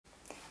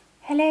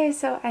Hello,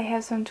 so I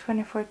have some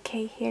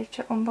 24K here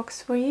to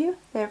unbox for you,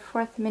 their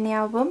fourth mini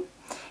album.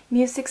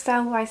 Music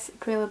style wise,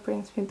 it really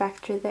brings me back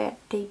to their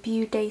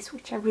debut days,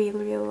 which I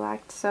really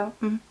liked, so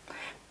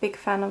big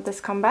fan of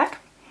this comeback.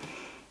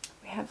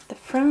 We have the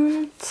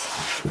front,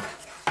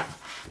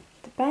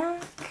 the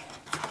back,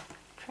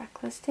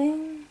 track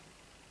listing,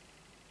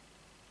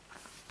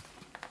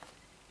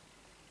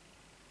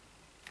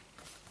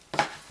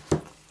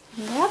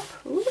 yep,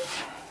 ooh.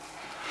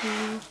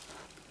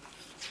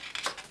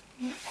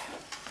 Yep.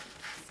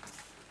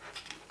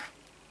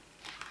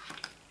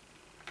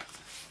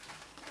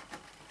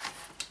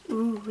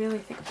 Ooh, really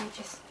thick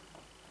pages.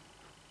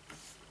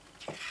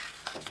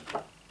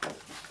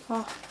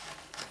 Oh,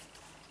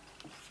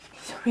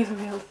 it's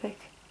really thick.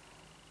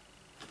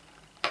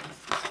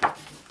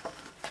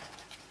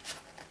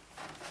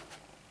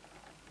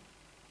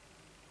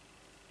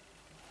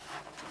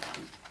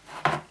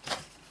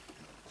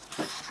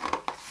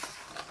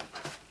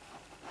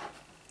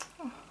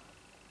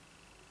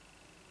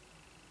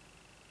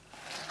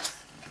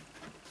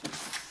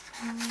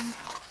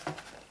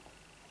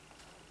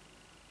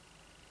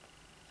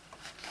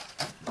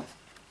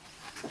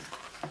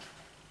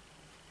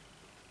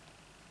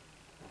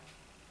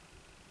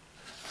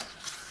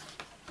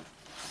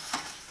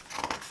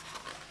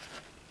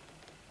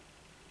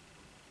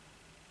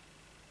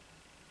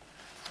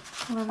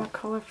 I love how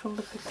colorful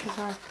the pictures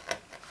are.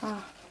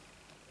 Oh.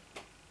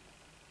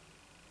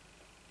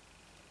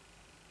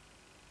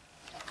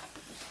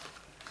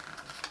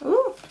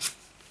 Ooh!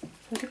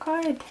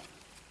 Photocard.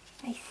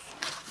 Nice.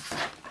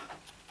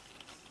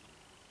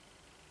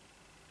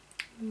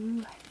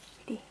 Ooh,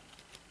 pretty.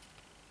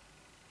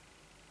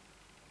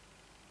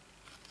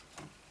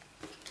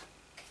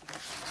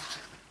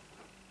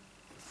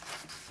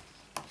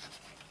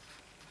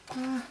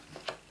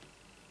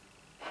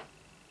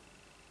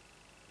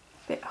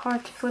 Bit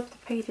hard to flip the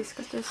pages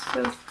because they're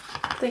so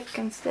thick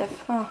and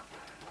stiff, huh?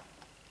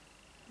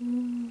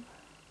 Ooh.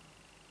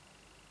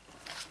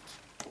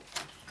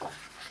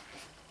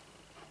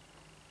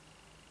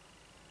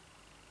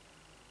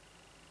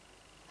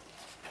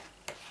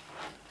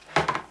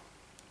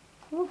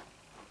 Ooh.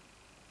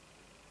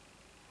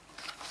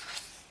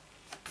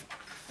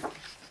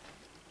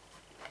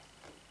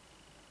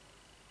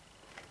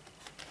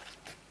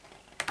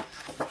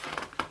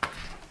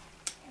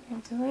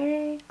 And the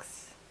lyrics.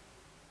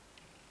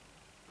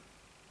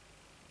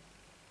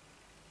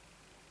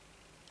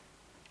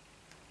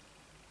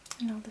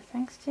 And all the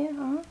thanks to,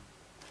 huh?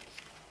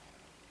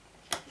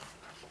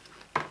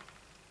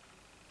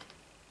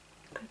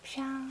 Group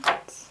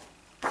shots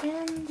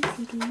and the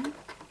CD.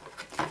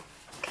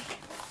 Okay.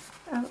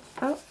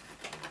 Oh.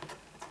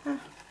 Ah.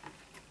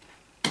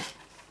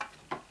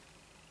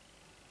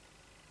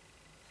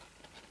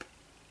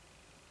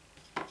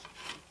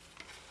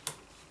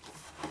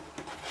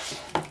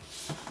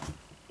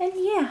 And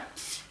yeah,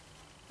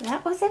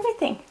 that was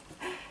everything.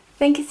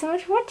 Thank you so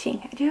much for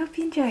watching. I do hope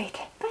you enjoyed.